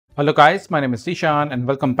Hello guys, my name is Zishan and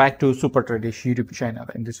welcome back to Super Tradish YouTube channel.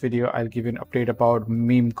 In this video, I'll give you an update about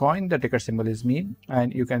Memecoin. The ticker symbol is meme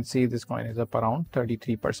and you can see this coin is up around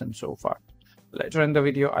 33% so far. Later in the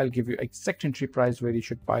video, I'll give you exact entry price where you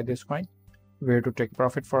should buy this coin, where to take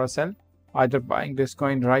profit for a sell. Either buying this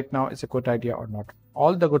coin right now is a good idea or not.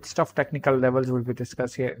 All the good stuff, technical levels will be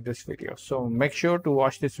discussed here in this video. So make sure to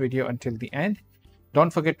watch this video until the end.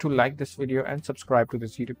 Don't forget to like this video and subscribe to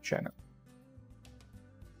this YouTube channel.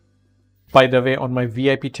 By the way, on my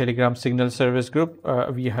VIP Telegram signal service group,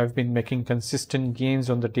 we have been making consistent gains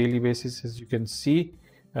on the daily basis. As you can see,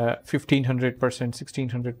 1500%,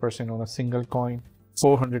 1600% on a single coin,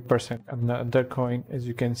 400% on the other coin. As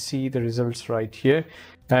you can see the results right here,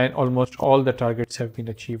 and almost all the targets have been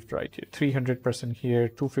achieved right here. 300% here,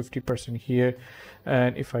 250% here,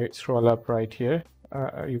 and if I scroll up right here,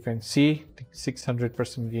 you can see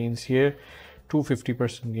 600% gains here,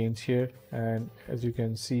 250% gains here, and as you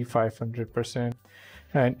can see 500%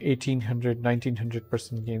 and 1800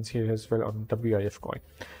 1900% gains here as well on WIF coin.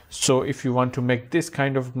 So if you want to make this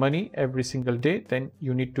kind of money every single day, then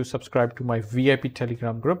you need to subscribe to my VIP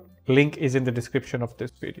Telegram group. Link is in the description of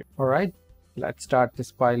this video. All right, let's start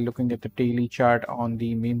this by looking at the daily chart on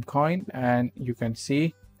the meme coin, and you can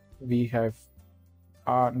see we have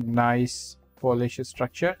a nice bullish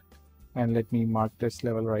structure. And let me mark this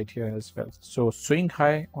level right here as well. So swing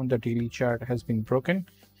high on the daily chart has been broken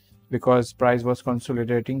because price was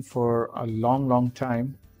consolidating for a long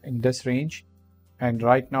time in this range, and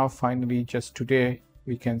right now finally just today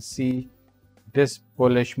we can see this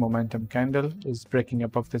bullish momentum candle is breaking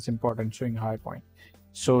above this important swing high point.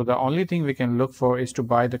 So the only thing we can look for is to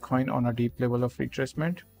buy the coin on a deep level of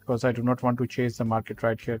retracement, because I do not want to chase the market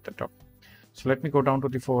right here at the top. So let me go down to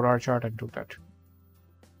the 4-hour chart and do that.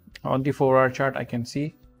 On the 4-hour chart, I can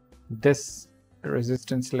see this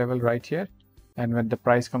resistance level right here, and when the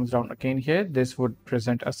price comes down again here, this would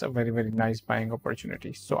present us a very nice buying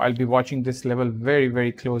opportunity. So I'll be watching this level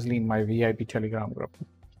very closely in my VIP Telegram group.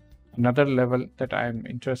 Another level that I'm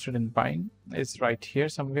interested in buying is right here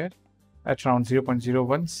somewhere at around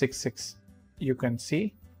 0.0166. You can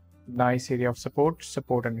see nice area of support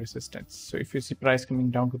and resistance. So if you see price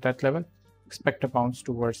coming down to that level, expect a bounce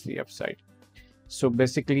towards the upside. So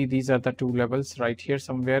basically these are the two levels right here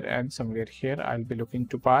somewhere and somewhere here I'll be looking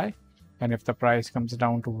to buy. And if the price comes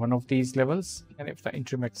down to one of these levels, and if the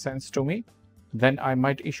entry makes sense to me, then I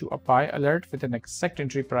might issue a buy alert with an exact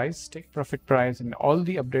entry price, take profit price, and all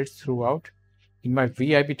the updates throughout in my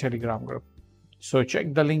VIP Telegram group. So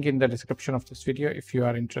check the link in the description of this video if you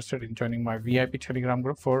are interested in joining my VIP Telegram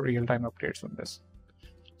group for real-time updates on this.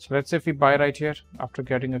 So let's say if we buy right here after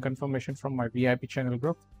getting a confirmation from my VIP channel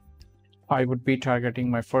group, I would be targeting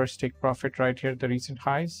my first take profit right here, the recent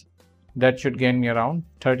highs. That should gain me around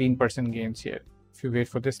 13% gains here. If you wait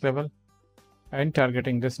for this level and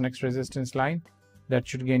targeting this next resistance line, that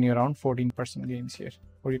should gain you around 14% gains here.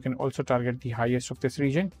 Or you can also target the highest of this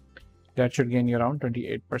region. That should gain you around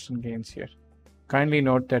 28% gains here. Kindly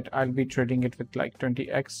note that I'll be trading it with like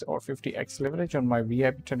 20x or 50x leverage on my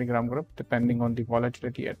VIP Telegram group, depending on the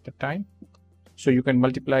volatility at the time. So you can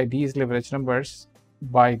multiply these leverage numbers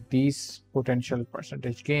by these potential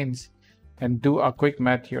percentage gains and do a quick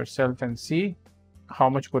math yourself and see how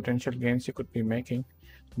much potential gains you could be making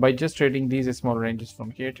by just trading these small ranges from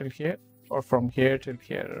here till here or from here till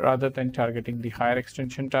here, rather than targeting the higher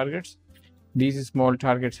extension targets. These small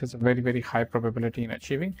targets has a very high probability in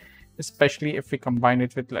achieving, especially if we combine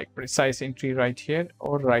it with like precise entry right here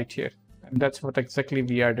or right here. And that's what exactly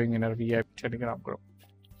we are doing in our VIP Telegram group.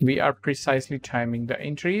 We are precisely timing the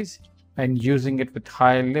entries and using it with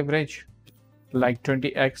high leverage like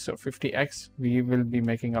 20x or 50x. We will be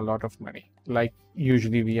making a lot of money, like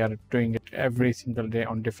usually we are doing it every single day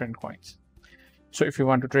on different coins. So if you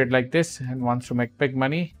want to trade like this and wants to make big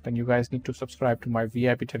money, then you guys need to subscribe to my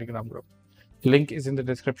VIP Telegram group. Link is in the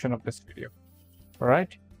description of this video. All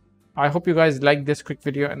right, I hope you guys like this quick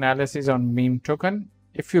video analysis on meme token.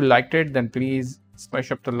 If you liked it, then please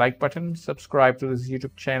smash up the like button, subscribe to this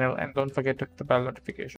YouTube channel, and don't forget to hit the bell notification.